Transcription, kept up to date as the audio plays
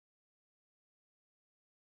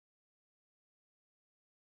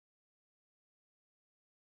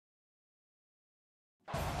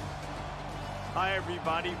Hi,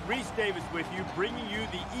 everybody. Reese Davis with you, bringing you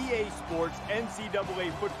the EA Sports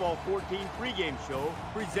NCAA Football 14 pregame show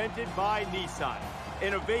presented by Nissan.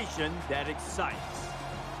 Innovation that excites.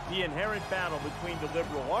 The inherent battle between the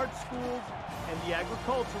liberal arts schools and the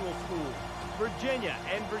agricultural schools. Virginia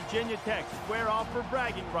and Virginia Tech square off for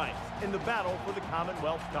bragging rights in the battle for the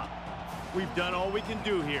Commonwealth Cup. We've done all we can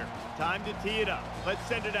do here. Time to tee it up. Let's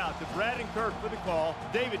send it out to Brad and Kirk for the call.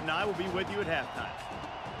 David and I will be with you at halftime.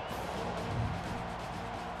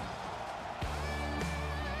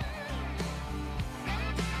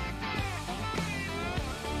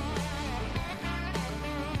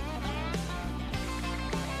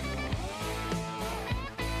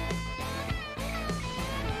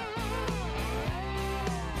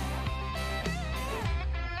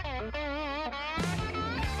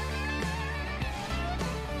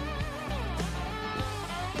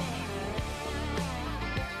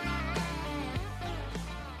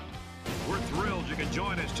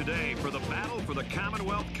 Join us today for the battle for the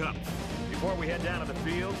Commonwealth Cup. Before we head down to the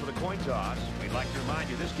field for the coin toss, we'd like to remind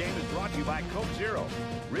you this game is brought to you by Coke Zero.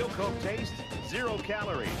 Real Coke taste, 0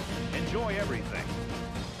 calories. Enjoy everything.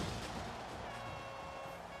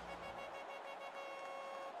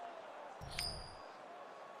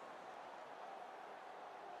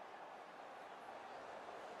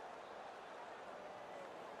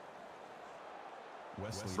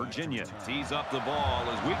 Virginia tees up the ball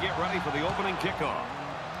as we get ready for the opening kickoff.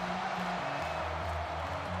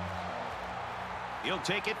 He'll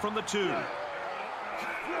take it from the 2.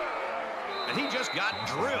 And he just got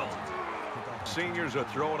drilled. Seniors are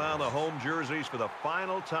throwing on the home jerseys for the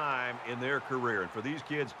final time in their career. And for these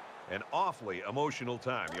kids, an awfully emotional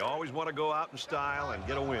time. You always want to go out in style and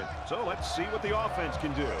get a win. So let's see what the offense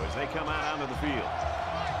can do as they come out onto the field.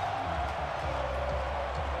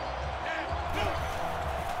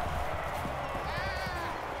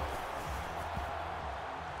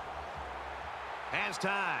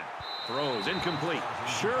 Time. Throws incomplete.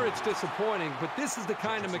 Sure, it's disappointing, but this is the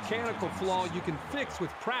kind of mechanical flaw you can fix with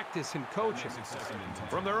practice and coaching.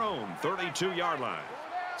 From their own 32-yard line.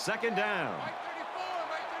 Second down.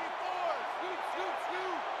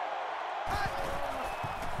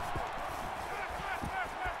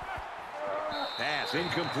 Pass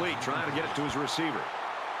incomplete, trying to get it to his receiver.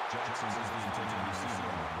 Jackson is the intended receiver.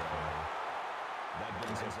 That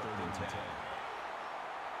brings us 3rd and 10.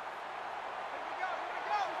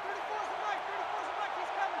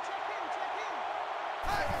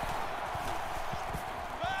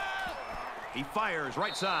 He fires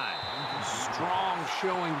right side. Strong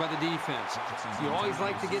showing by the defense. You always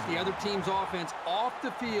like to get the other team's offense off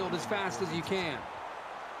the field as fast as you can.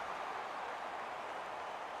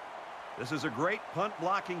 This is a great punt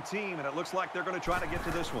blocking team, and it looks like they're going to try to get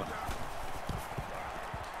to this one.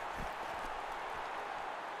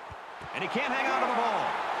 And he can't hang on to the ball.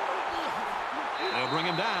 They'll bring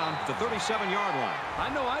him down to the 37-yard line. I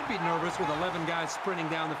know I'd be nervous with 11 guys sprinting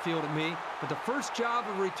down the field at me, but the first job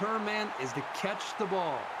of a return man is to catch the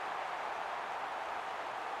ball.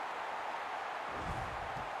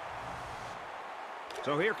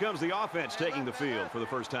 So here comes the offense taking the field for the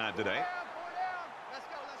first time today. Let's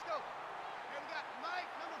go, let's go. Here we got Mike,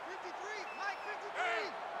 number 53. Mike,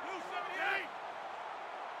 53. Blue 78.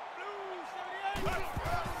 Blue 78.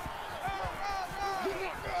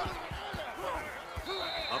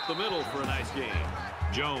 Up the middle for a nice gain.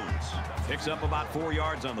 Jones picks up about 4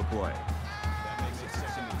 yards on the play. That makes it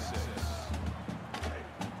 2nd and 6.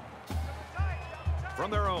 From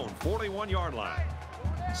their own 41-yard line.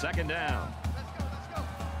 Second down.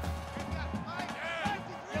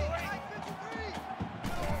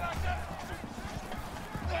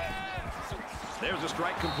 There's a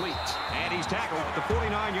strike complete. And he's tackled at the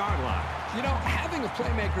 49-yard line. You know, having a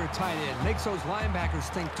playmaker at tight end makes those linebackers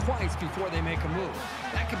think twice before they make a move.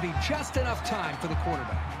 That could be just enough time for the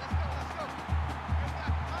quarterback.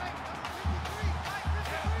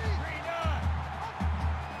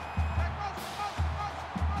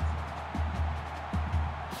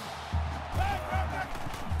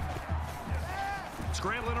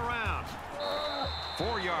 Scrambling around.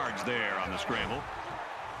 4 yards there on the scramble.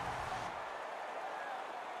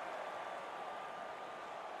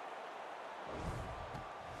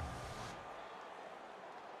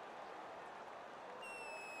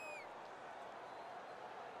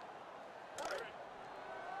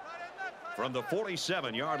 From the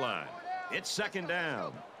 47-yard line, it's second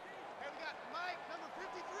down.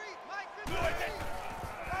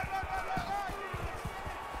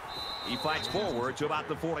 He fights forward to about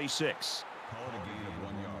the 46. Call it a gain of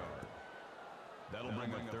 1 yard. That'll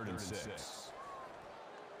bring up 3rd and 6.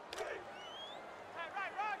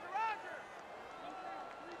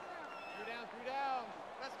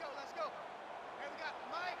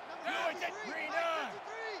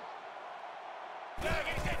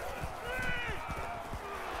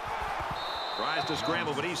 Tries to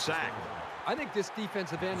scramble, but he's sacked. I think this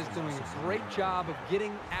defensive end is doing a great job of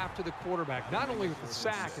getting after the quarterback, not only with the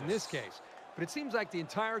sack in this case, but it seems like the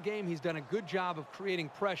entire game he's done a good job of creating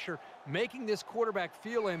pressure, making this quarterback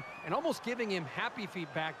feel him, and almost giving him happy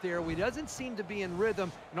feet back there where he doesn't seem to be in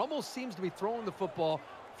rhythm and almost seems to be throwing the football,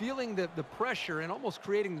 feeling the pressure and almost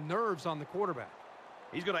creating the nerves on the quarterback.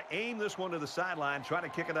 He's going to aim this one to the sideline, try to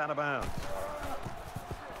kick it out of bounds.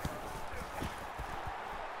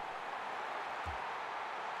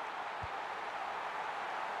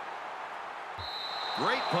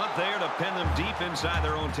 Great punt there to pin them deep inside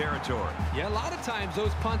their own territory. Yeah, a lot of times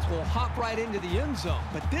those punts will hop right into the end zone,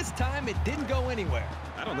 but this time it didn't go anywhere.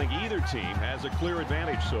 I don't think either team has a clear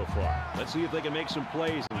advantage so far. Let's see if they can make some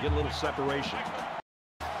plays and get a little separation.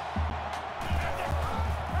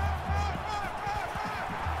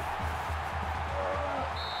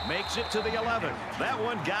 Makes it to the 11. That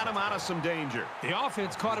one got him out of some danger. The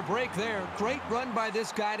offense caught a break there. Great run by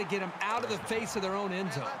this guy to get him out of the face of their own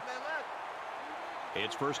end zone.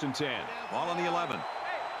 It's 1st and 10. Ball on the 11.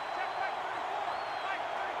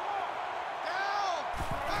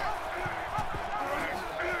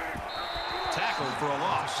 Tackled for a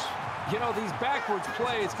loss. You know, these backwards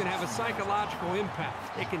plays can have a psychological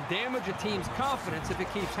impact. It can damage a team's confidence if it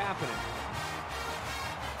keeps happening.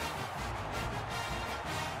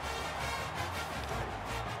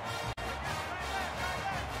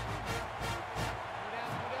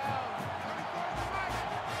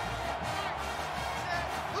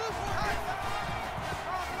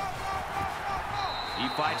 He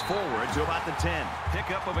fights forward to about the 10.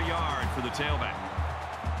 Pickup of a yard for the tailback.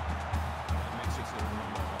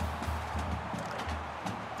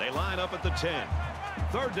 They line up at the 10.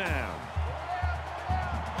 3rd down.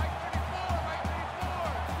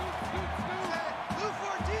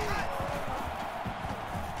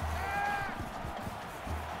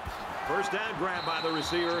 First down grab by the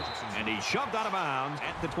receiver, and he shoved out of bounds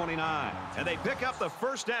at the 29. And they pick up the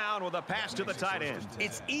first down with a pass to the tight end.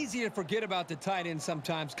 It's easy to forget about the tight end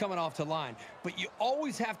sometimes coming off the line, but you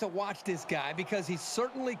always have to watch this guy because he's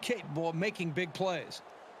certainly capable of making big plays.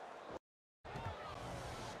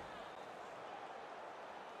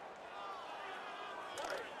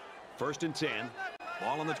 First and 10.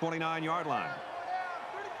 Ball on the 29-yard line.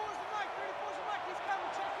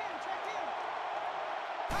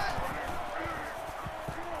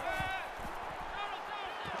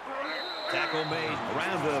 Tackle made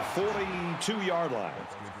around the 42-yard line.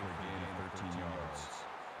 That's good for a gain of 13 yards.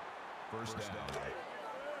 First down. Keep it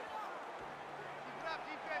up,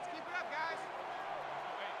 defense. Keep it up, guys.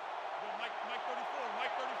 Hey, yo, Mike 34.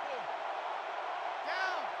 Mike 34.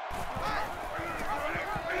 Down.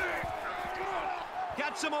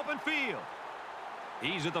 Got some open field.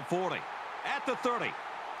 He's at the 40, at the 30,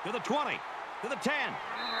 to the 20, to the 10.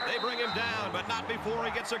 They bring him down, but not before he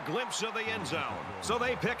gets a glimpse of the end zone. So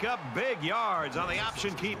they pick up big yards on the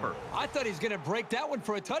option keeper. I thought he was going to break that one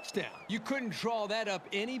for a touchdown. You couldn't draw that up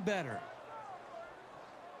any better.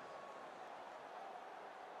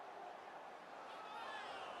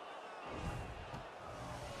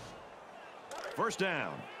 First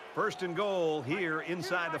down. 1st and goal here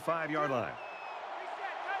inside the 5-yard line.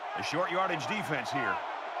 A short yardage defense here.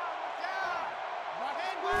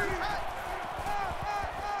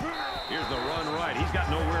 Here's the run right. He's got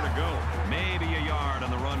nowhere to go. Maybe a yard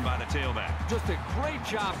on the run by the tailback. Just a great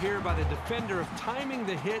job here by the defender of timing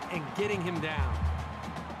the hit and getting him down.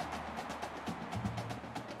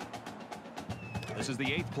 This is the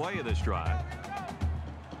 8th play of this drive.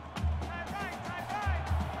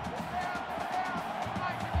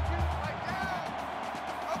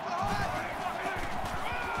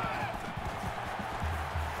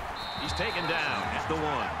 He's taken down at the 1.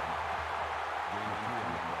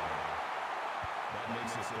 That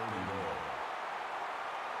makes it 3rd and goal.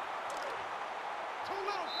 Too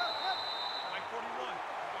little. Mike 41.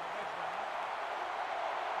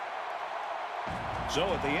 So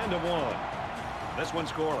at the end of 1, this one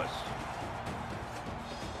scoreless.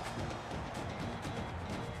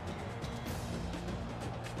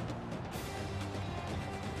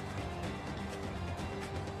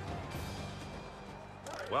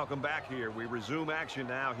 Welcome back here. We resume action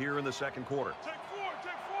now here in the 2nd quarter. Take 4. Watch the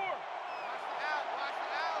out. Watch the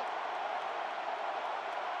out.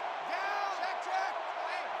 Down. Check.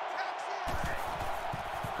 Hey, Texas.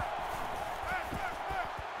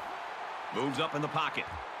 Moves up in the pocket.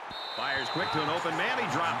 Fires quick to an open man. He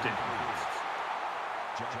dropped it.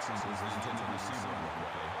 Jackson is the intended receiver on the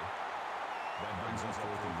play. That brings us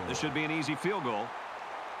 4th and goal. This should be an easy field goal.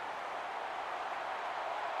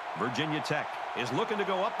 Virginia Tech is looking to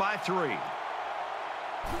go up by 3.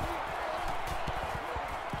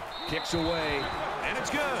 Kicks away, and it's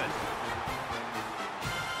good.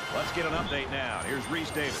 Let's get an update now. Here's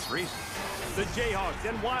Reese Davis. Reese. The Jayhawks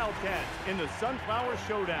and Wildcats in the Sunflower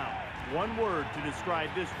Showdown. One word to describe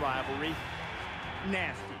this rivalry: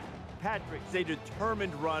 nasty. Patrick's a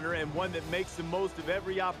determined runner and one that makes the most of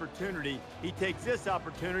every opportunity. He takes this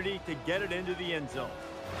opportunity to get it into the end zone.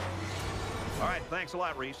 All right, thanks a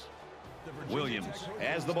lot, Reese. Williams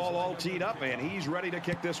has the ball all teed up, and he's ready to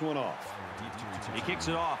kick this one off. He kicks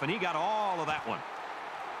it off, and he got all of that one.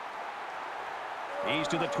 He's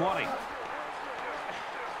to the 20.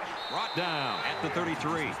 Brought down at the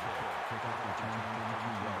 33.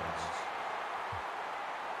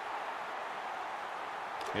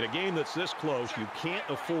 In a game that's this close, you can't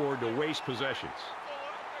afford to waste possessions.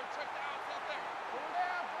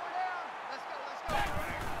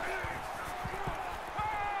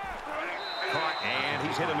 Caught, and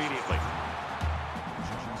he's hit immediately.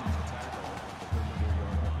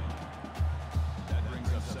 That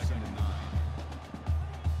brings up 2nd and 9.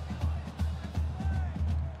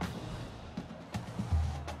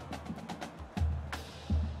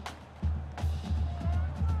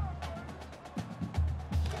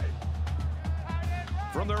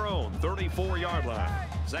 From their own 34-yard line.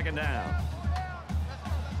 2nd down.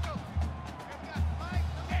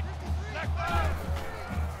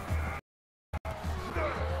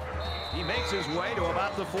 He makes his way to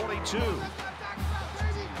about the 42.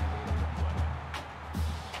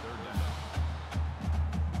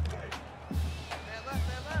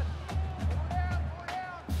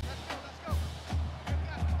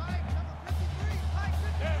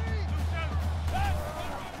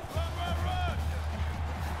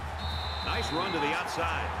 Nice run to the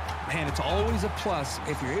outside. Man, it's always a plus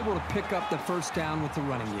if you're able to pick up the first down with the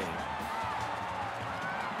running game.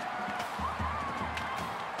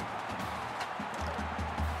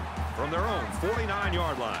 From their own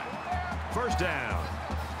 49-yard line. 1st down.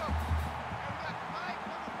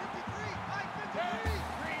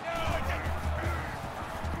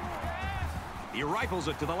 He rifles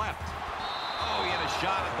it to the left. Oh, he had a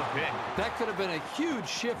shot at the pick. That could have been a huge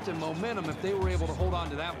shift in momentum if they were able to hold on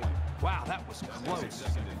to that one. Wow, that was close.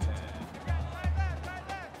 2nd and 10.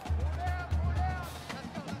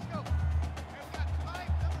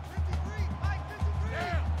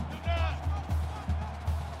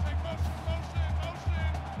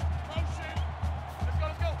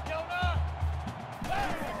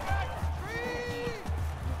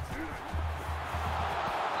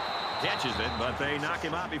 Catches it, but they knock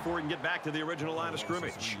him out before he can get back to the original line of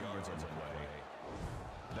scrimmage. 3 yards on the play.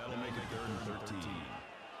 That'll make it 3rd and 13.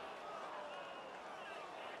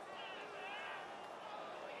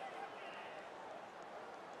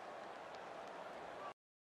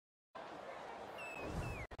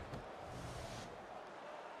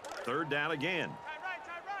 Third down again.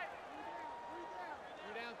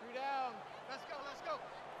 Three down. Let's go.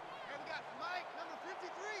 Here we got Mike, number 53.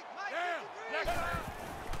 Mike, 53.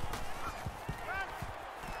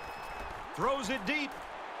 Throws it deep.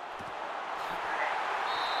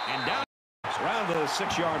 And down around the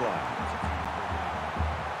 6-yard line.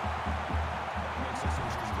 Makes it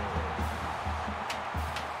 1st and goal.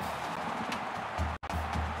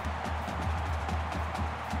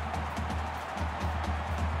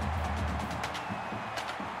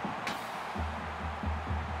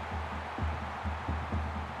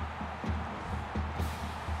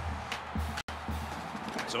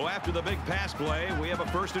 So after the big pass play, we have a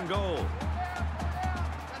 1st and goal.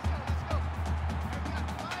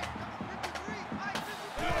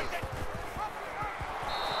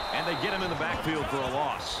 And they get him in the backfield for a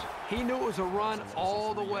loss. He knew it was a run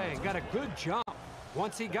all the way. Got a good jump.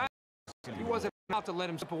 Once he got it, he wasn't about to let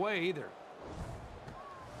him slip away either.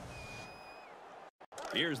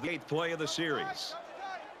 Here's the 8th play of the series.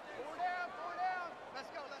 4 down. Let's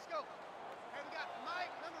go. Here we got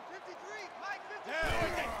Mike, number 53. Mike,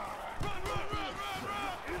 53.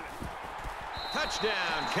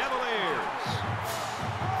 Touchdown, Cavaliers.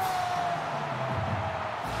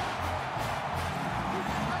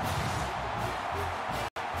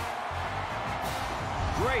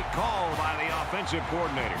 Great call by the offensive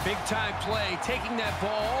coordinator. Big time play, taking that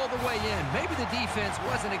ball all the way in. Maybe the defense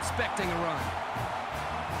wasn't expecting a run.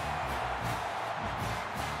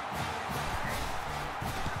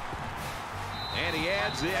 And he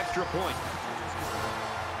adds the extra point.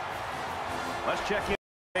 Let's check in with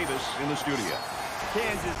Davis in the studio.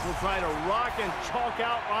 Kansas will try to rock and chalk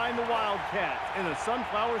outline the Wildcats in the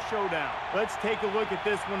Sunflower Showdown. Let's take a look at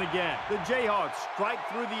this one again. The Jayhawks strike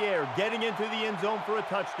through the air, getting into the end zone for a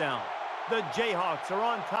touchdown. The Jayhawks are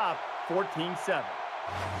on top, 14-7.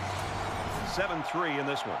 7-3 in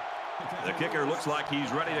this one. The kicker looks like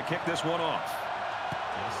he's ready to kick this one off.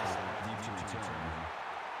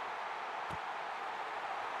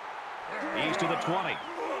 He's to the 20.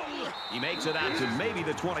 He makes it out to maybe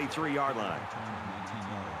the 23-yard line.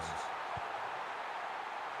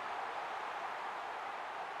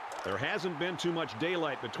 There hasn't been too much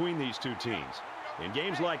daylight between these two teams. In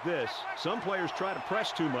games like this, some players try to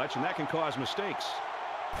press too much, and that can cause mistakes.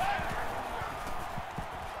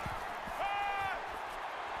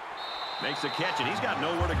 Makes the catch, and he's got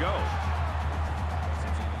nowhere to go.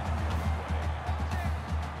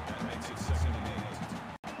 That makes it 2nd and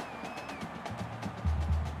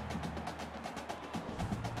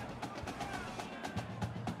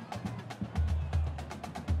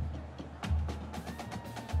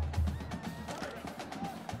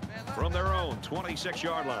 8. From their own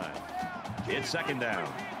 26-yard line, it's 2nd down.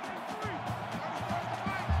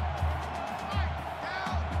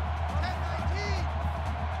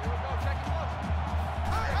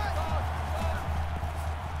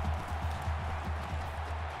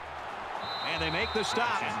 And they make the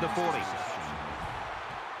stop at the 40.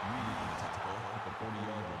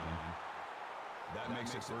 That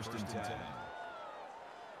makes it 1st and 10.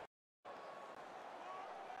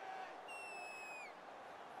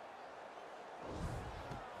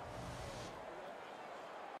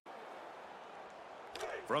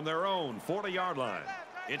 From their own 40-yard line,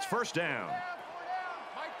 it's 1st down.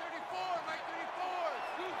 Mike 34, Mike 34.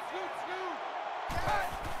 Scoot.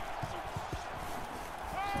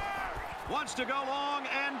 Wants to go long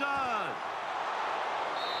and does.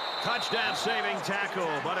 Touchdown saving tackle,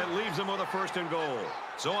 but it leaves them with a 1st and goal.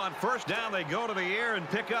 So on 1st down, they go to the air and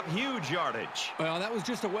pick up huge yardage. Well, that was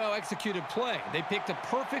just a well-executed play. They picked a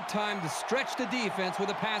perfect time to stretch the defense with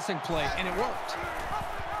a passing play, and it worked.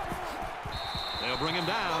 They'll bring him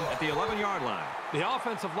down at the 11-yard line. The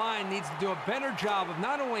offensive line needs to do a better job of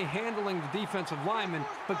not only handling the defensive linemen,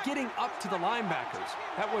 but getting up to the linebackers.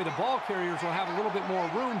 That way the ball carriers will have a little bit more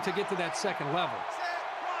room to get to that 2nd level.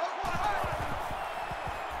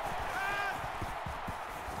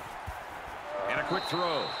 And a quick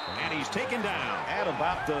throw. And he's taken down at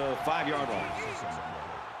about the 5-yard line.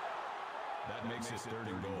 That makes it 3rd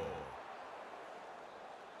and goal.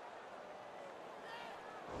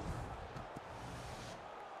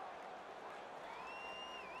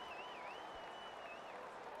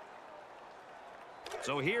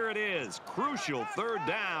 So here it is, crucial 3rd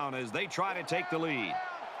down as they try to take the lead. Mike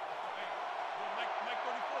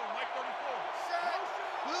 34. Set.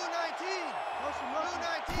 Blue 19. Blue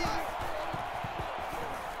 19.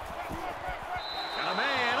 And a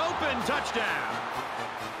man open, touchdown.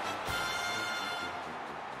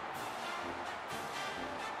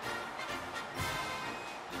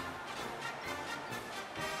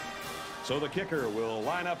 So the kicker will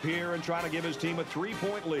line up here and try to give his team a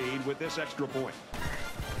 3-point lead with this extra point.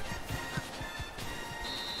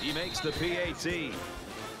 He makes the PAT.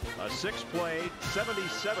 A 6-play,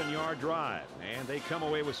 77-yard drive, and they come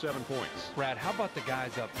away with 7 points. Brad, how about the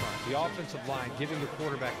guys up front? The offensive line giving the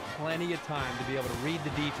quarterback plenty of time to be able to read the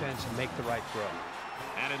defense and make the right throw.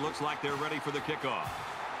 And it looks like they're ready for the kickoff.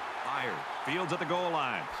 Fired. Fields at the goal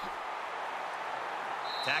line.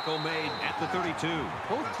 Tackle made at the 32.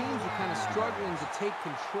 Both teams are kind of struggling to take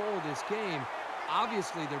control of this game.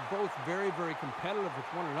 Obviously, they're both very, very competitive with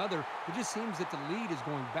one another. It just seems that the lead is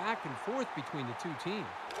going back and forth between the two teams.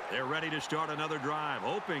 They're ready to start another drive,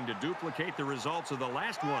 hoping to duplicate the results of the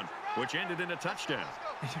last one, which ended in a touchdown.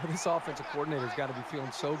 This offensive coordinator's got to be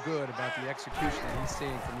feeling so good about the execution that he's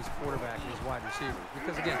seeing from his quarterback and his wide receivers.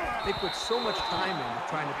 Because, again, they put so much time into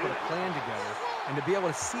trying to put a plan together, and to be able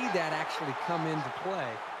to see that actually come into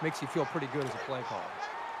play makes you feel pretty good as a play caller.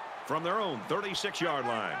 From their own 36-yard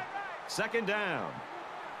line, 2nd down.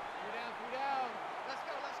 3 down. Let's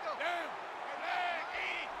go. Down. Leg.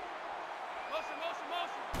 Eat. Motion.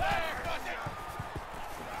 Leg.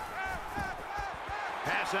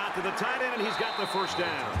 Pass out to the tight end, and he's got the 1st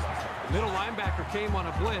down. The middle linebacker came on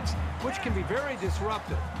a blitz, which can be very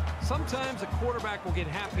disruptive. Sometimes a quarterback will get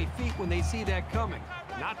happy feet when they see that coming.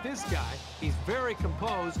 Not this guy. He's very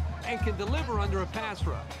composed and can deliver under a pass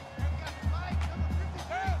rush.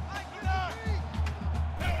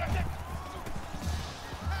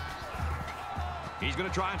 He's going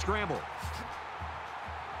to try and scramble.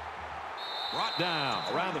 Brought down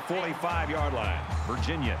around the 45-yard line.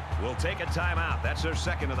 Virginia will take a timeout. That's their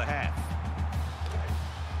 2nd of the half.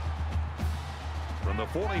 From the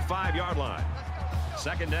 45-yard line,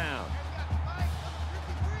 2nd down.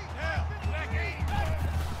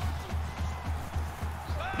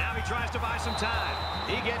 Now he tries to buy some time.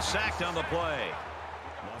 He gets sacked on the play.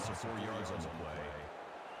 Loss of 4 yards on the play.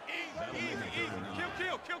 That'll make it Kill.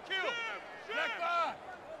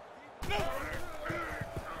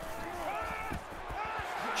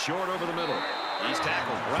 Short over the middle. He's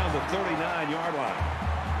tackled around the 39-yard line.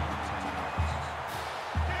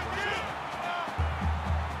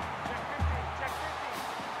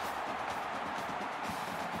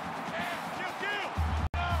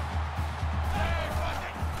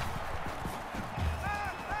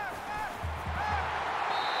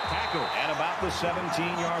 Tackle at about the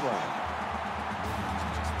 17-yard line.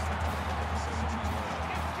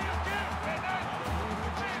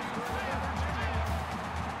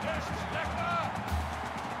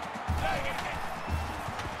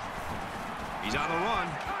 He's on the run.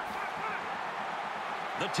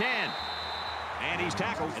 The 10. And he's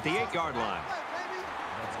tackled at the 8-yard line.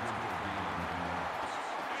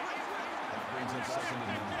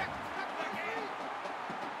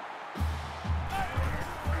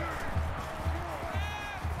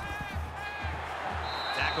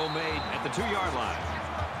 Tackle made at the 2-yard line.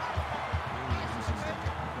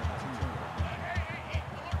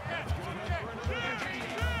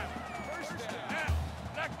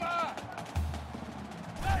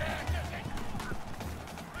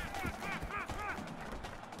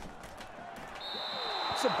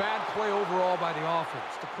 It's a bad play overall by the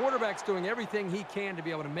offense. The quarterback's doing everything he can to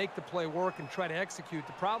be able to make the play work and try to execute.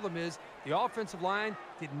 The problem is the offensive line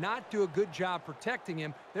did not do a good job protecting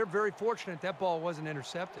him. They're very fortunate that ball wasn't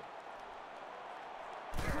intercepted.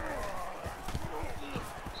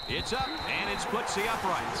 It's up, and it splits the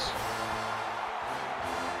uprights.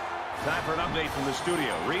 Time for an update from the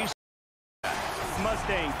studio. Reese.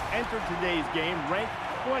 Mustangs entered today's game ranked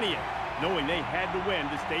 20th, knowing they had to win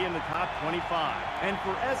to stay in the top 25. And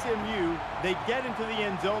for SMU, they get into the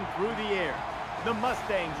end zone through the air. The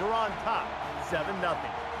Mustangs are on top, 7-0.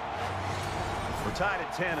 We're tied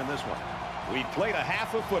at 10 in this one. We played a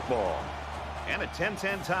half of football. And a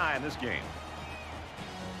 10-10 tie in this game.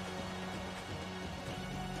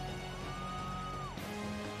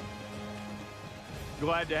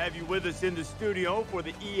 Glad to have you with us in the studio for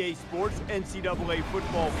the EA Sports NCAA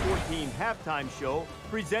Football 14 halftime show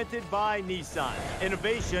presented by Nissan.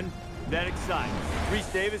 Innovation that excites.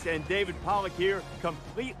 Reese Davis and David Pollack here,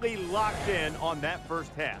 completely locked in on that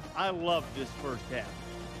first half. I love this first half.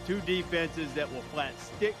 Two defenses that will flat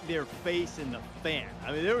stick their face in the fan.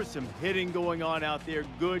 I mean, there was some hitting going on out there.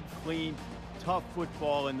 Good, clean, tough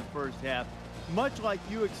football in the first half. Much like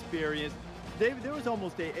you experienced, David, there was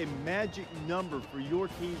almost a magic number for your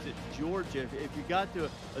teams at Georgia. If you got to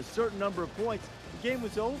a certain number of points, the game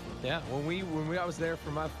was over. Yeah, I was there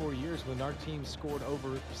for my 4 years, when our team scored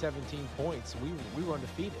over 17 points, we were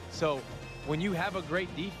undefeated. So when you have a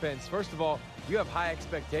great defense, first of all, you have high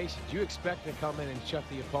expectations. You expect to come in and shut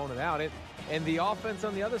the opponent out. And the offense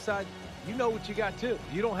on the other side, you know what you got too.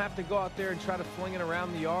 You don't have to go out there and try to fling it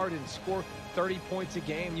around the yard and score 30 points a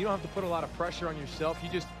game. You don't have to put a lot of pressure on yourself. You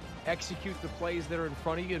just execute the plays that are in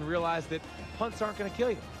front of you and realize that punts aren't going to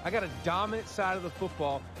kill you. I got a dominant side of the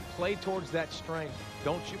football, play towards that strength.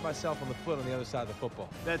 Don't shoot myself on the foot on the other side of the football.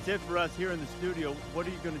 That's it for us here in the studio. What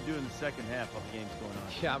are you going to do in the second half while the game's going on?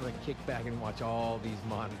 Yeah, I'm going to kick back and watch all these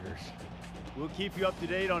monitors. We'll keep you up to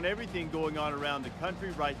date on everything going on around the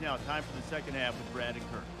country right now. Time for the second half with Brad and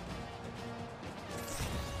Kurt.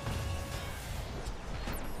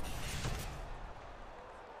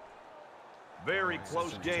 Very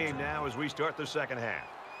close game now as we start the second half.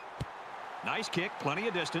 Nice kick, plenty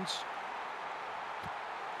of distance.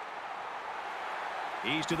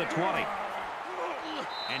 He's to the 20.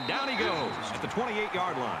 And down he goes at the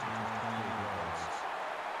 28-yard line.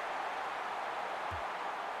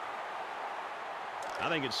 I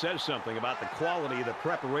think it says something about the quality of the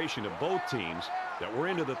preparation of both teams that we're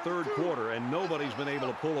into the third quarter and nobody's been able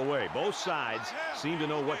to pull away. Both sides seem to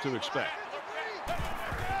know what to expect.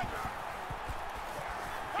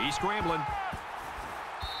 He's scrambling.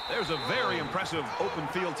 There's a very impressive open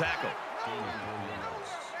field tackle.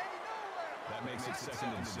 That makes it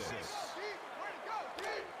 2nd and 6.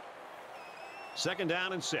 Second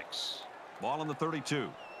down and 6. Ball on the 32.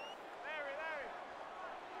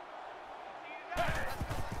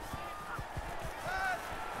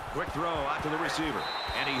 Quick throw out to the receiver.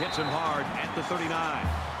 And he hits him hard at the 39.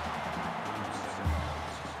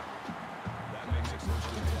 That makes it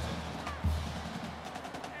 1st and 10.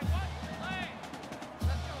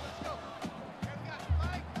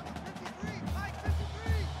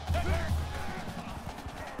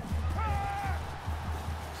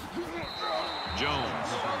 Jones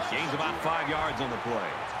gains about 5 yards on the play.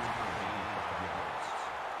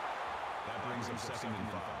 That brings him 2nd and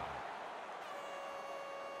 5.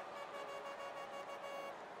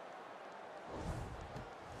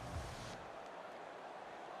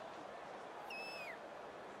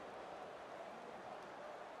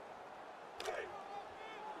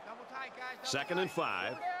 2nd and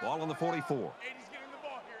 5. Ball on the 44. 80's getting the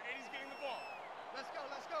ball here. 80's getting the ball. Let's go,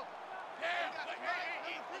 let's go.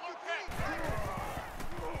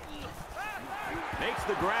 Makes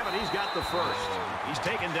the grab, and he's got the first. He's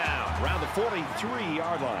taken down around the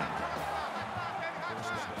 43-yard line.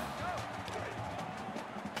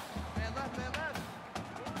 Man left, man left.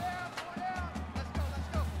 Four down, four down. Let's go, let's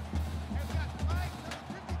go. Hey, we got Mike, number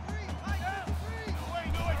 53. Mike, 53. No way,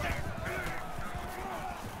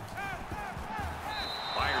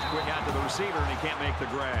 Fires quick out to the receiver, and he can't make the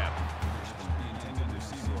grab.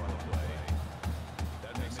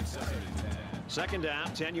 Second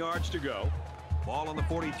down, 10 yards to go. Ball on the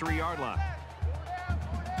 43-yard line.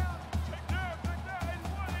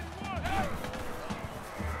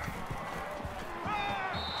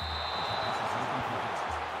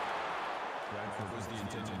 Bradford was the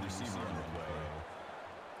intended receiver on the play.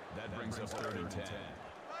 That brings up 3rd and 10. Tight end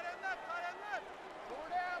left, tight end left. Four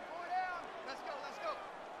down, four down. Let's go, let's go.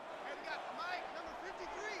 Hey, we got Mike, number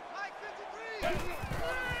 53. Mike, 53.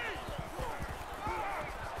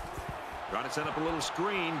 Trying to set up a little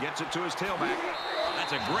screen, gets it to his tailback.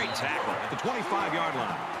 That's a great tackle at the 25-yard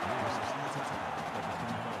line.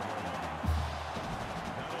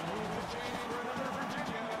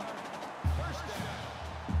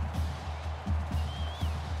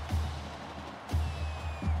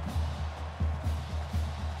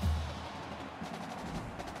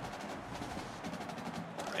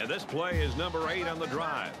 And this play is number 8 on the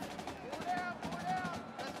drive.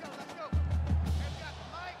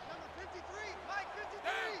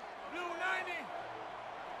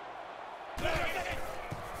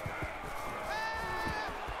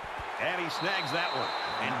 And he snags that one.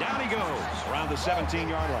 And down he goes around the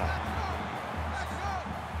 17-yard line.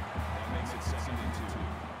 That makes it 2nd and 2.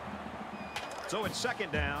 So it's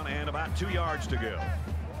 2nd down and about 2 yards to go.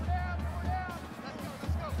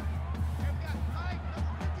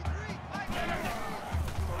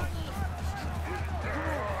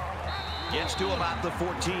 Gets to about the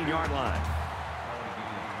 14-yard line.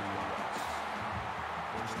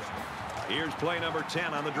 Here's play number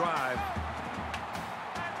 10 on the drive.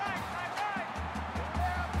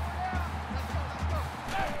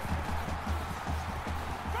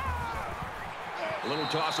 A little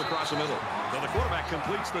toss across the middle. So the quarterback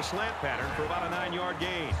completes the slant pattern for about a 9-yard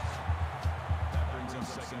gain. That brings up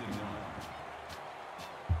 2nd and 1.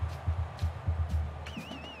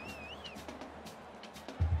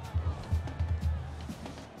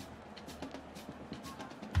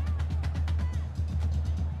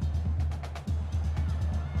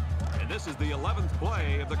 And this is the 11th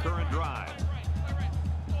play of the current drive.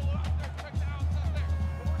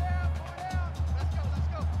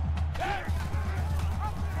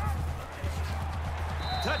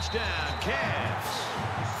 Touchdown, Cavs.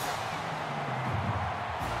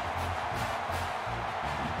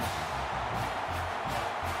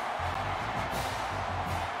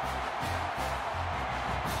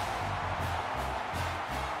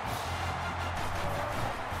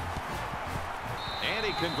 And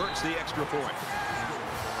he converts the extra point.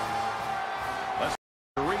 Let's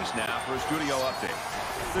go to Reese now for a studio update.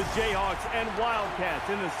 The Jayhawks and Wildcats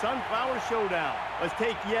in the Sunflower Showdown. Let's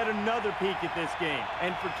take yet another peek at this game.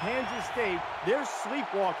 And for Kansas State, they're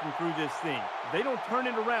sleepwalking through this thing. If they don't turn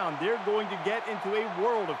it around, they're going to get into a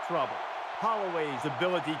world of trouble. Holloway's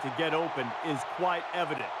ability to get open is quite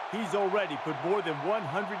evident. He's already put more than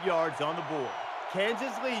 100 yards on the board.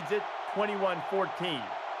 Kansas leads it 21-14.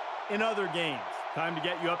 In other games, time to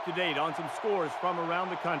get you up to date on some scores from around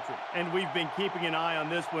the country. And we've been keeping an eye on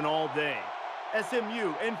this one all day.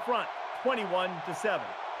 SMU in front, 21-7.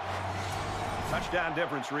 Touchdown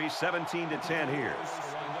difference, Reese, 17-10 here.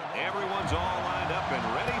 Everyone's all lined up and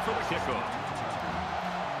ready for the kickoff.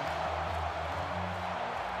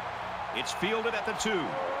 It's fielded at the 2.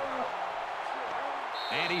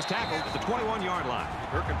 And he's tackled at the 21-yard line.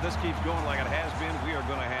 Kirk, if this keeps going like it has been, we are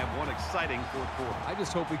going to have one exciting fourth quarter. I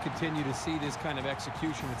just hope we continue to see this kind of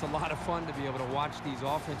execution. It's a lot of fun to be able to watch these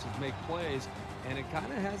offenses make plays, and it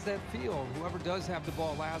kind of has that feel. Whoever does have the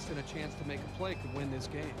ball last and a chance to make a play could win this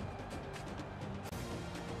game.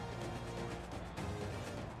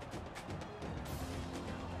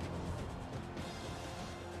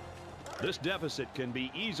 This deficit can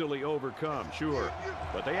be easily overcome, sure.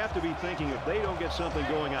 But they have to be thinking if they don't get something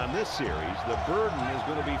going on this series, the burden is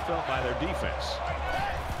going to be felt by their defense.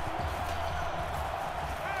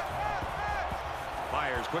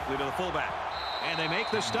 Fires quickly to the fullback. And they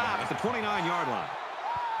make the stop at the 29-yard line.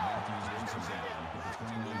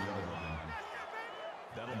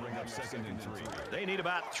 That'll bring up 2nd and 3. They need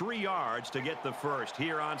about 3 yards to get the first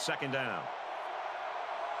here on 2nd down.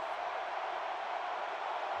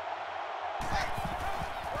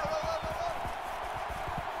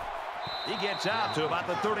 gets out to about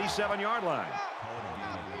the 37-yard line. Call it a gain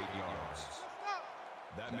of 8 yards.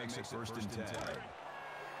 That makes it 1st and 10. Roger,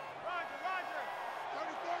 Roger.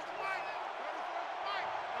 34's the mic. 34's the mic.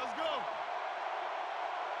 Let's go.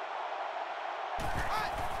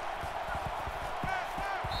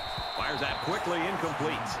 Fires that quickly,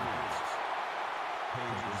 incomplete.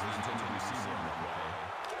 Page was the intended receiver on the play.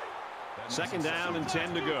 That makes 2nd it down and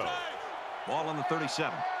 10 to go. Ball on the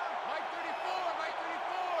 37. Mike 34, Mike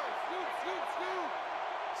 34. Scoop, scoop, scoop.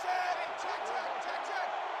 Set. Hey, check, check, check, check.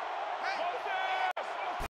 Hey.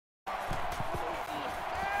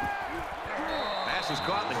 Pass is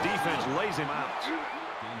caught. The defense lays him out. Gain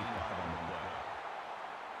of 5 on the play.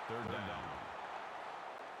 3rd down.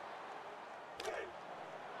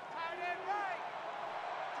 Tight end right.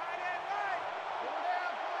 Tight end right. 4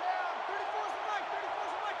 down, 4 down. 34's the mic, 34's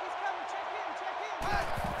the mic. He's coming. Check in, check in.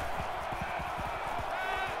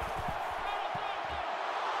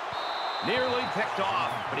 Nearly picked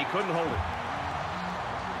off, but he couldn't hold it.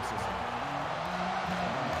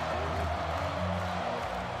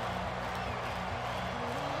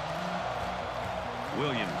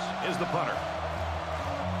 Williams is the punter.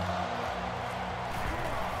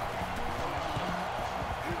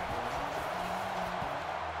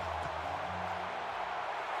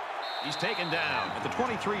 He's taken down at the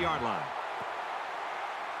 23-yard line.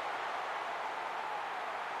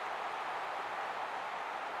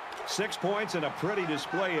 Six points and a pretty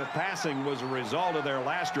display of passing was a result of their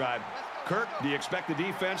last drive. Kirk, do you expect the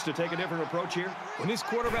defense to take a different approach here? When this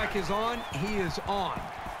quarterback is on, he is on.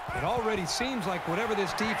 It already seems like whatever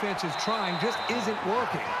this defense is trying just isn't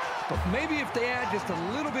working. But maybe if they add just a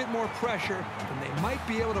little bit more pressure, then they might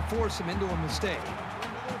be able to force him into a mistake.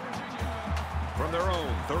 From their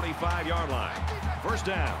own 35-yard line. 1st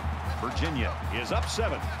down. Virginia is up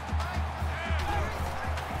 7.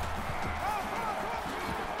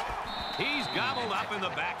 He's gobbled up in the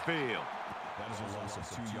backfield. That is a loss of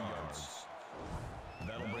 2 yards.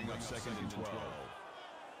 That'll bring up 2nd and 12.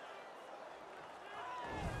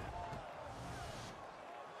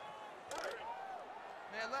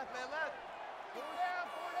 Man left, man left. 4 down,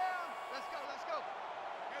 4 down. Let's go, let's go.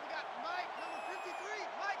 Here we got Mike, number 53.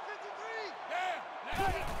 Mike 53.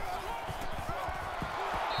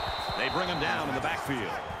 They bring him down in the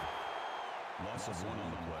backfield. Loss of 1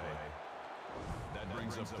 on the play. That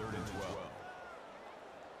brings up 3rd and 12.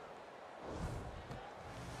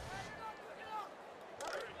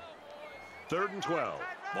 Third and 12.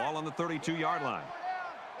 Ball on the 32-yard line.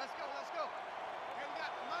 Let's go, let's go. Here we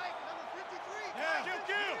got Mike, number 53. Yeah, Mike,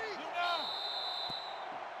 kill.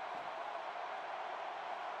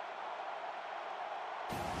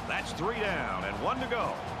 53. That's 3 down and 1 to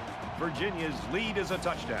go. Virginia's lead is a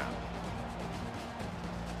touchdown.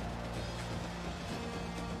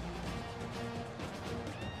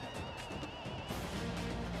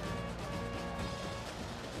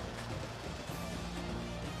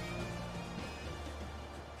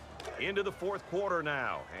 Into the 4th quarter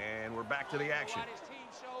now, and we're back to the action. His team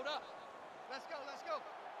showed up. Let's go, let's go.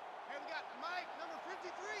 Here we got Mike, number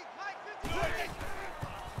 53. Mike 53.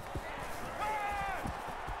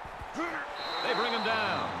 They bring him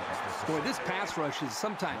down. Boy, this pass rush is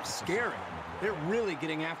sometimes scary. They're really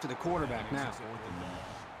getting after the quarterback now.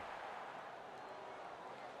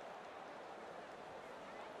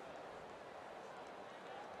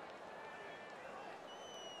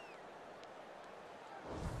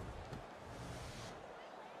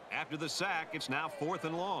 After the sack, it's now 4th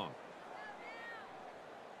and long.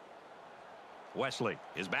 Wesley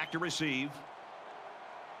is back to receive.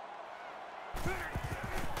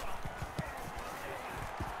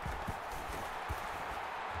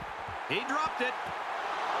 He dropped it.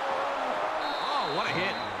 Oh, what a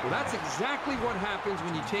hit. Well, that's exactly what happens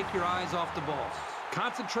when you take your eyes off the ball.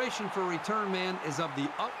 Concentration for a return man is of the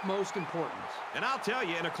utmost importance. And I'll tell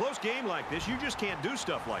you, in a close game like this, you just can't do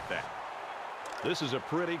stuff like that. This is a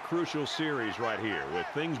pretty crucial series right here. With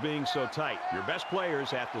things being so tight, your best players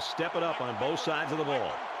have to step it up on both sides of the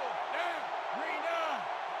ball.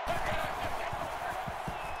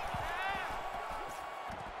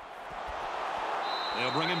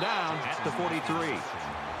 They'll bring him down at the 43. That's equal to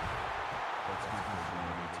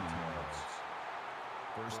 18 yards.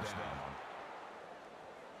 1st down.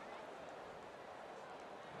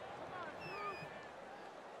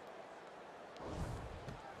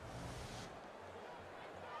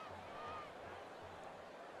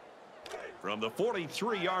 From the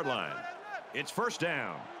 43-yard line, it's 1st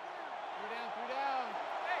down. 3 down, 3 down.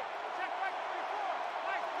 Hey, check Mike 44.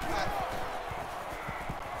 Mike 44.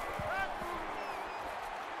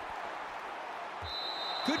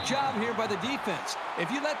 Good job here by the defense.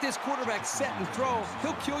 If you let this quarterback set and throw,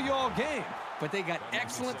 he'll kill you all game. But they got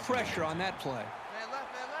excellent pressure on that play. Man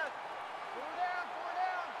left, man left. Four down,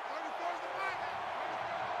 34's the mic.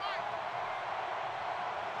 34's the mic.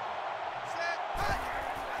 Set.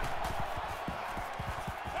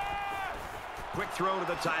 Quick throw to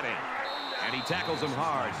the tight end. And he tackles him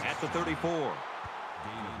hard at the 34. Gain of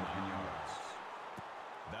 9 yards.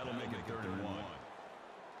 That'll make it 3rd and 1.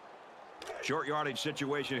 Short yardage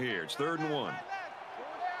situation here. It's 3rd and 1. Four down.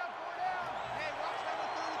 Hey, watch number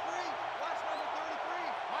 33. Watch number 33.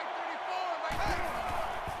 Mike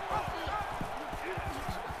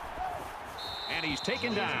 34. And he's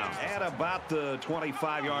taken down at about the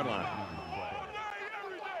 25-yard line.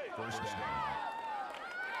 First down.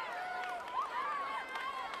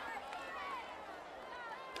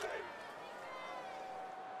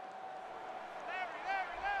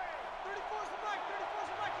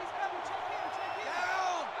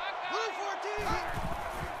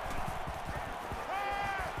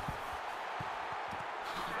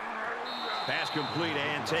 Pass complete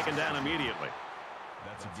and taken down immediately.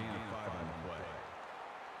 That's a gain of 5 on the play.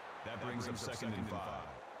 That brings up 2nd and 5.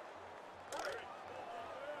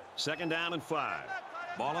 2nd down and 5.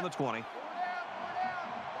 Ball on the 20.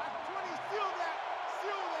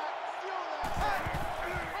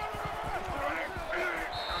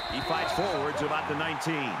 He fights forward to about the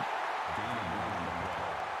 19. Gain of 1 on the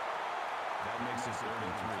play. That makes it 3rd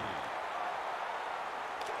and 3.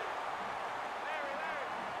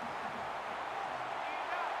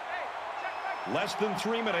 Less than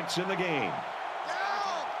 3 minutes in the game.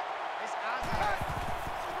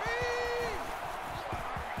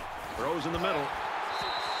 Throws in the middle.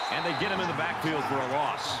 And they get him in the backfield for a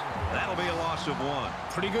loss. That'll be a loss of 1.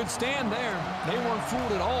 Pretty good stand there. They weren't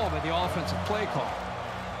fooled at all by the offensive play call.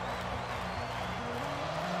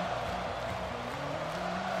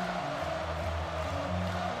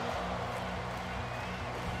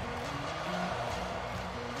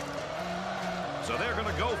 So they're going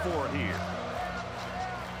to go for it here.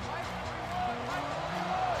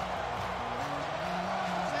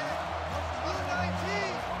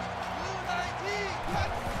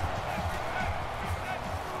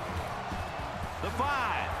 The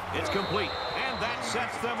 5. It's complete. And that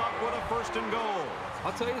sets them up with a 1st and goal.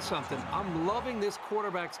 I'll tell you something. I'm loving this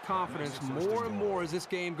quarterback's confidence more and more as this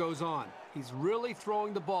game goes on. He's really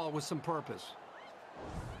throwing the ball with some purpose.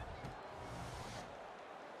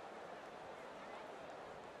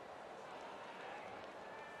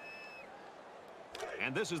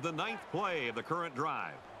 And this is the 9th play of the current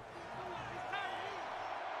drive.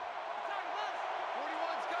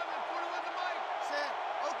 41's coming. 41 the mic. Set.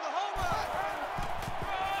 Oklahoma.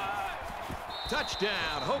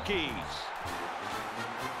 Touchdown, Hokies.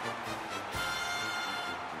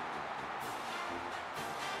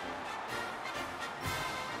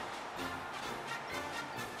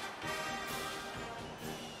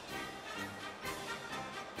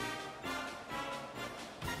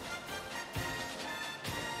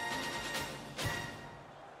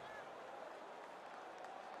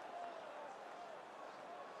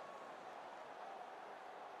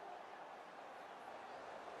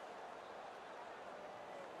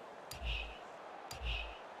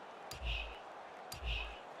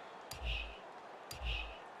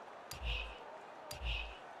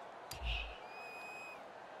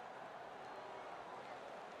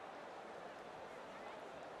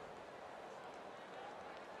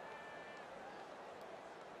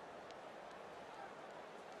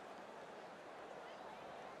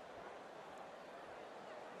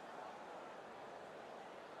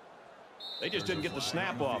 They just didn't get the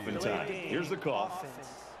snap off in time. Here's the call.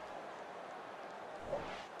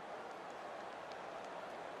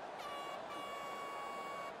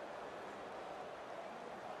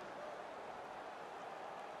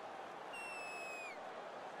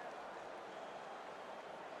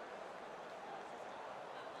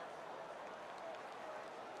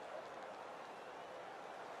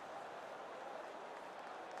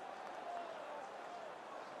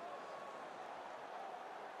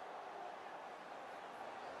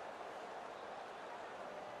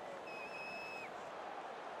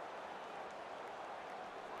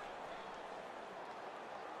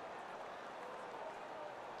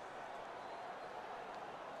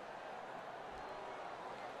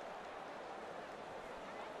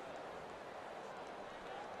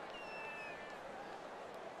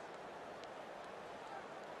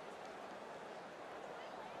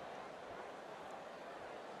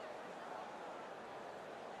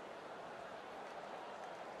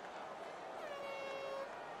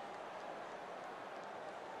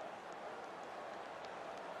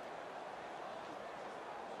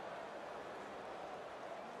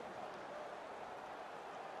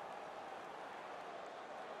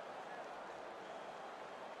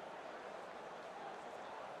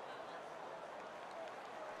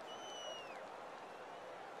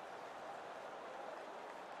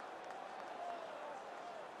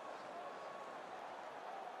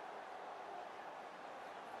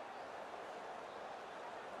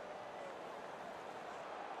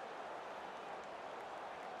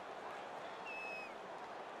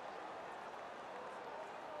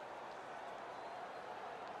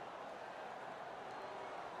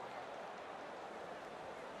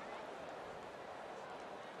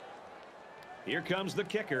 Here comes the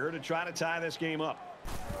kicker to try to tie this game up.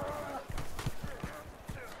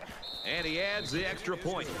 And he adds the extra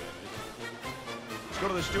point. Let's go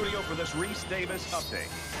to the studio for this Reese Davis update.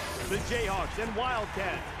 The Jayhawks and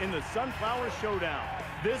Wildcats in the Sunflower Showdown.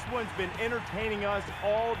 This one's been entertaining us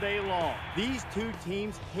all day long. These two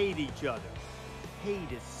teams hate each other.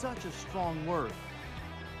 Hate is such a strong word,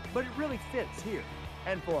 but it really fits here.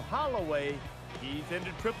 And for Holloway, he's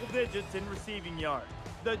into triple digits in receiving yards.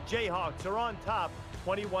 The Jayhawks are on top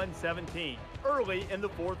 21-17 early in the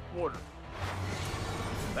fourth quarter.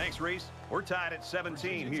 Thanks, Reese. We're tied at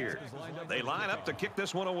 17 here. They line up to kick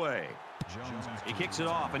this one away. He kicks it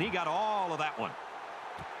off, and he got all of that one.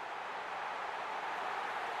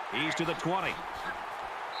 He's to the 20.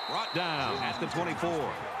 Brought down at the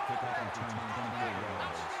 24.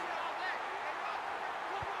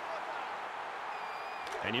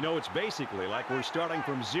 And you know, it's basically like we're starting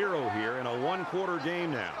from zero here in a one-quarter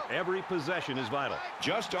game now. Every possession is vital.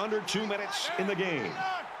 Just under 2 minutes in the game.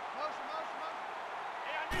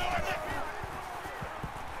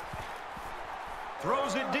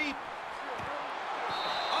 Throws it deep.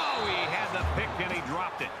 Oh, he had the pick and he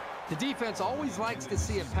dropped it. The defense always likes to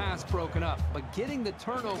see a pass broken up, but getting the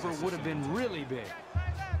turnover would have been really big.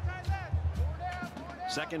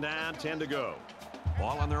 Second down, 10 to go.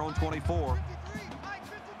 Ball on their own 24.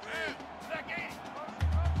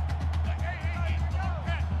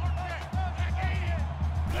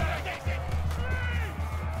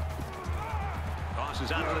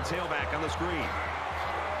 Tosses out to the tailback on the screen.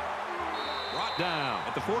 Brought down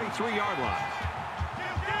at the 43-yard line.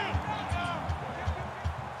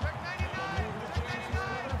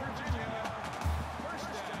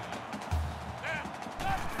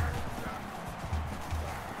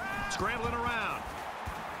 Scrambling around.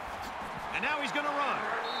 And now he's going to run.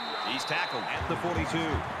 He's tackled at the 42.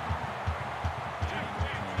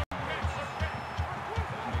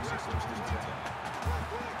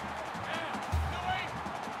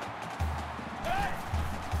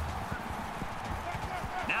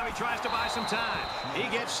 Now he tries to buy some time. He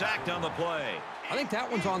gets sacked on the play. I think that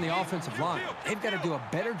one's on the offensive line. They've got to do a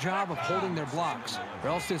better job of holding their blocks, or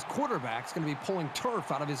else this quarterback's going to be pulling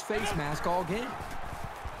turf out of his face mask all game.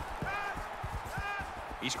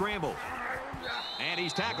 He scrambled. And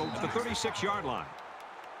he's tackled at the 36-yard line.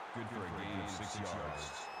 Good for a gain of 6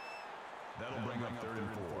 yards. That'll bring up 3rd and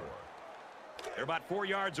 4. They're about 4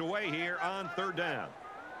 yards away here on 3rd down.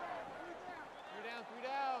 3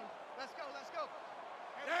 down. Let's go, let's go.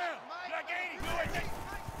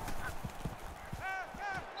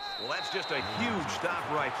 Well, that's just a huge stop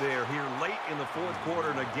right there here late in the fourth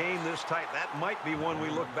quarter in a game this tight. That might be one we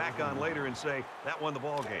look back on later and say that won the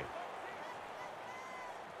ball game.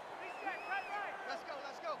 Let's go,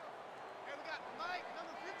 let's go. Hey, we got Mike,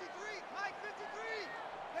 number 53. Mike, 53.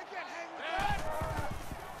 They can't hang with that.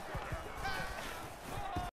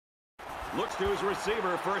 Looks to his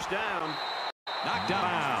receiver, first down. Knocked out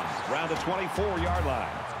of bounds around the 24-yard line.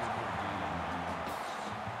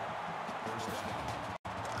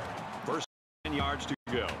 First 10 yards to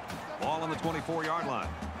go. Ball on the 24-yard line.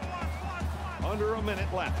 Under a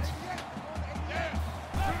minute left.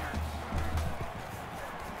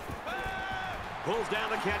 Pulls down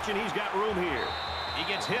the catch, and he's got room here. He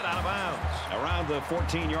gets hit out of bounds around the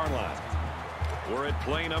 14-yard line. We're at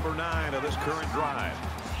play number 9 of this current drive.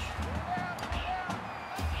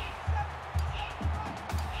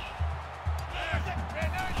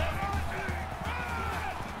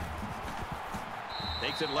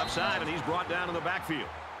 Takes it left side, and he's brought down in the backfield.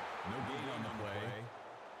 No gain on the play.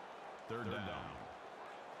 3rd down.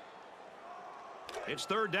 It's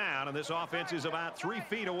 3rd down, and this offense is about 3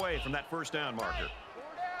 feet away from that first down marker. 4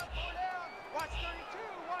 down, 4 down. Watch 32,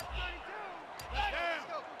 watch 32. Let's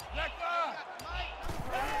go. Let's go.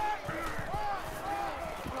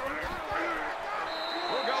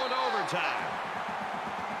 We're going to overtime.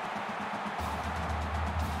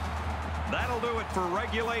 That'll do it for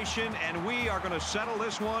regulation, and we are going to settle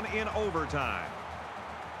this one in overtime.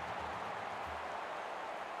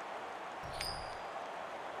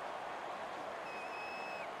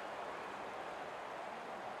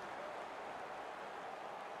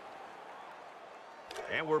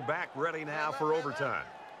 And we're back ready now for overtime.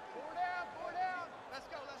 4 down, 4 down. Let's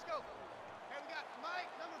go, let's go. Hey, we got Mike,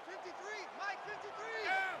 number 53. Mike, 53.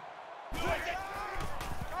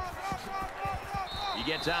 He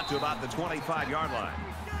gets out to about the 25-yard line.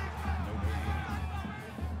 No gain.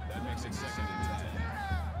 That makes it 2nd and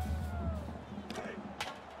 10.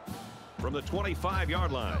 From the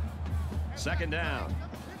 25-yard line. 2nd down. Number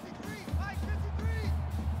 53. Mike, 53.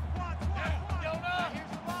 Watch. Here's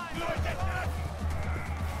the line.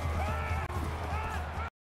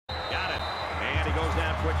 Got it.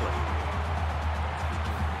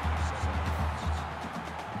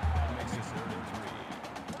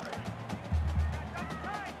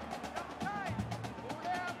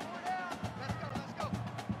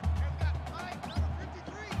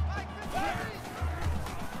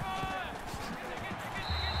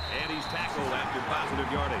 tackle after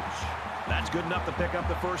positive yardage. That's good enough to pick up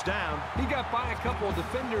the first down. He got by a couple of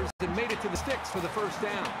defenders and made it to the sticks for the first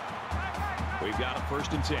down. We've got a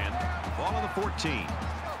 1st and 10. Ball on the 14.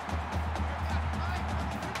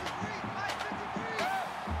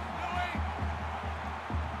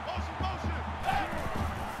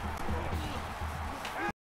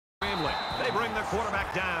 They bring the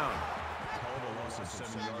quarterback down. Call the loss of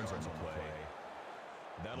 7 yards on the play.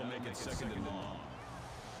 That'll make it 2nd and long.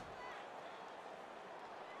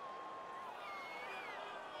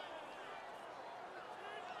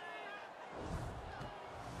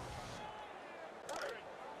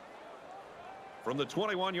 From the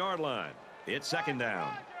 21-yard line, it's 2nd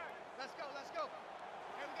down. Let's go, let's go.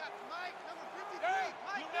 Here we got Mike, number 53.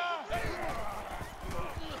 Mike,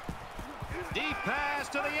 53. Deep pass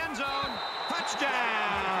to the end zone.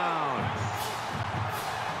 Touchdown!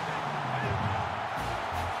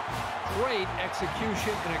 Great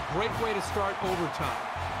execution and a great way to start overtime.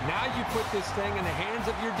 Now you put this thing in the hands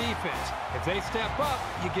of your defense. If they step up,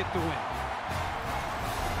 you get the win.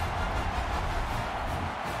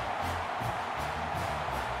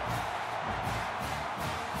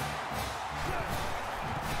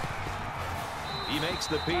 He makes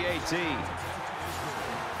the PAT.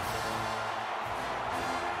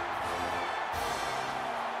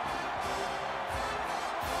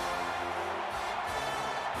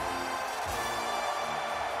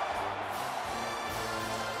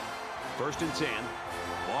 First and 10.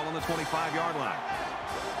 Ball on the 25-yard line.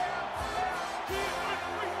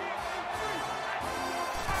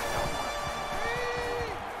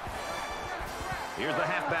 Here's the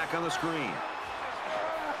halfback on the screen.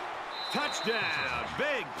 Touchdown.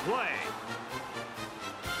 Big play.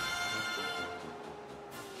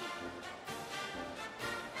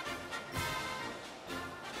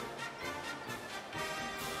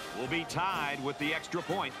 Will be tied with the extra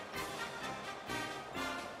point.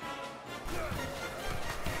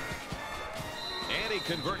 And he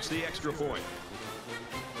converts the extra point.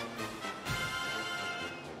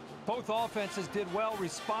 Both offenses did well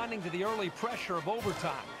responding to the early pressure of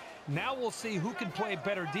overtime. Now we'll see who can play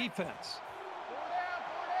better defense.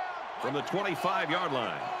 From the 25-yard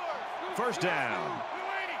line. First down.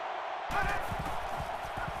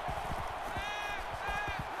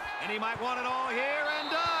 And he might want it all here and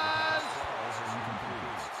does.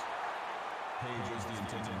 Page is the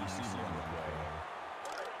intended receiver on the play.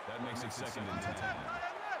 That makes it 2nd and 10.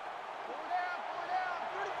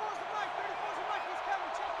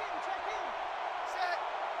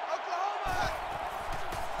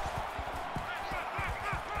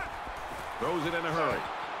 Throws it in a hurry.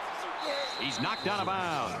 He's knocked out of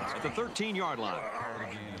bounds at the 13-yard line.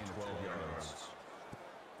 Gain of 12 yards.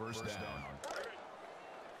 First down.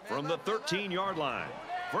 From the 13-yard line.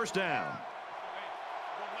 First down.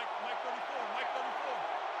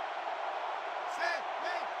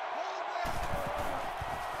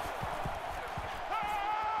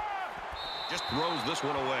 Just throws this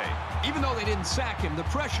one away. Even though they didn't sack him, the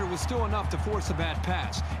pressure was still enough to force a bad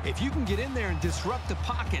pass. If you can get in there and disrupt the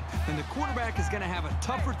pocket, then the quarterback is going to have a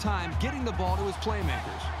tougher time getting the ball to his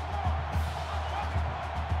playmakers.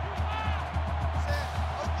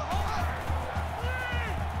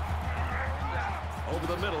 Over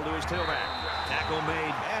the middle to his tailback. Tackle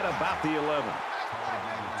made at about the 11.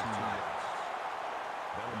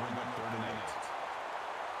 That'll bring up 3rd and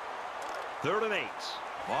 8. 3rd and 8.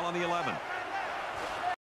 Ball on the 11.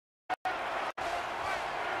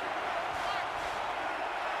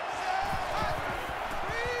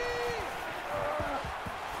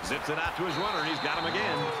 Zips it out to his runner. He's got him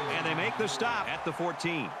again. And they make the stop at the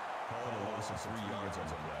 14. Call it a loss of 3 yards on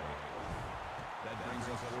the play. That brings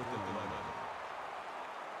us 4th and 11.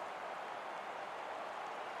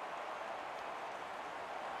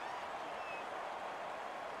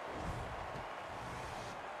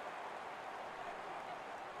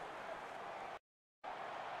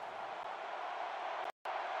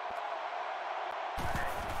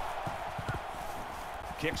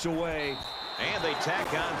 Kicks away. And they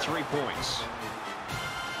tack on 3 points.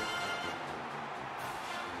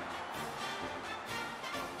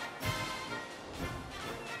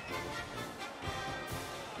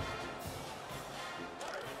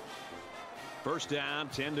 First down,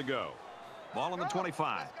 10 to go. Ball on the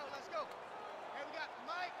 25. Let's go, let's go. Here we got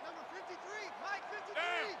Mike, number 53. Mike,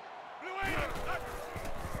 53.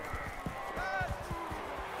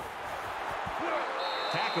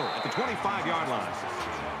 Tackle at the 25-yard line.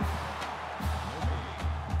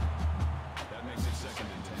 That makes it 2nd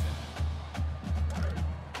and 10.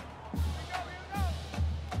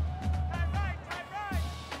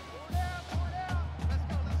 Let's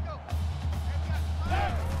go, let's go. Here we got Mike.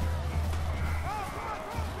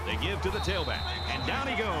 give to the tailback. And down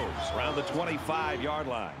he goes around the 25-yard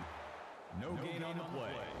line. No gain on the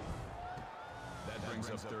play. That brings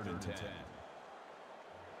up 3rd and 10.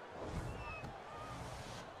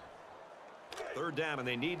 3rd down, and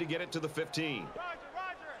they need to get it to the 15. Roger,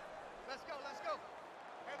 roger. Let's go, let's go.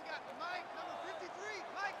 Hey, we got Mike, number 53.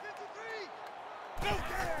 Mike, 53. Go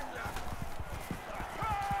there.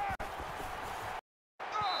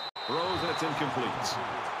 Throws, and it's incomplete.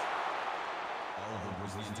 Oliver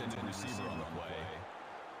was the intended receiver on the play.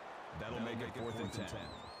 That'll make it 4th and 10.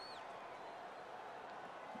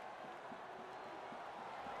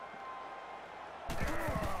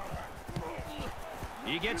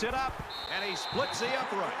 He gets it up, and he splits the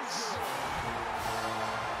uprights.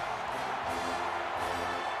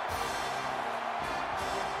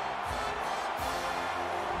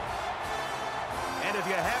 And if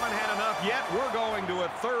you haven't had enough yet, we're going to a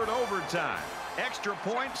 3rd overtime. Extra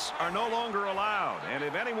points are no longer allowed, and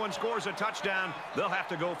if anyone scores a touchdown, they'll have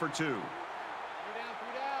to go for 2. 3 down,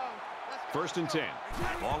 3 down. 1st and 10.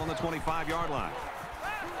 Ball on the 25-yard line.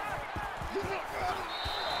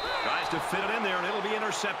 Tries to fit it in there, and it'll be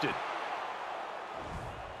intercepted.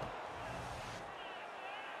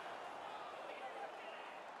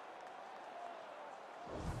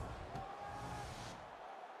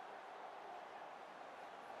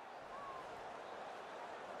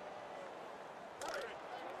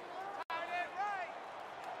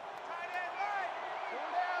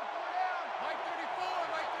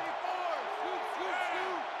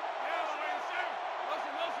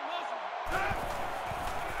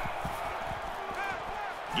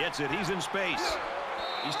 Gets it. He's in space.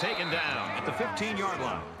 He's taken down at the 15-yard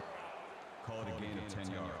line. Call it a gain of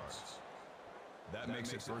 10 yards. That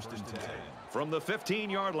makes it 1st and 10. From the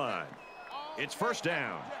 15-yard line, it's 1st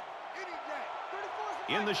down.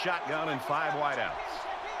 In the shotgun and 5 wideouts.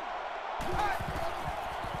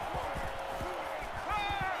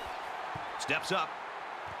 Steps up.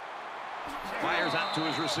 Fires out to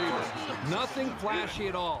his receiver. Nothing flashy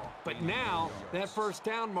at all, but now that 1st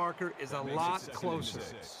down marker is a lot closer.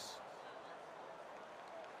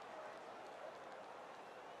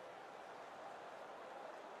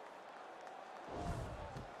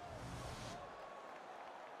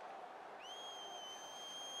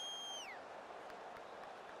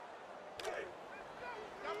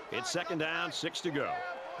 It's 2nd down, 6 to go.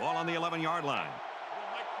 Ball on the 11-yard line.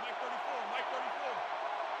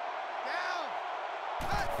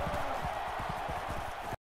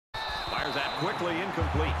 Fires that quickly,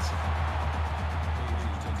 incomplete.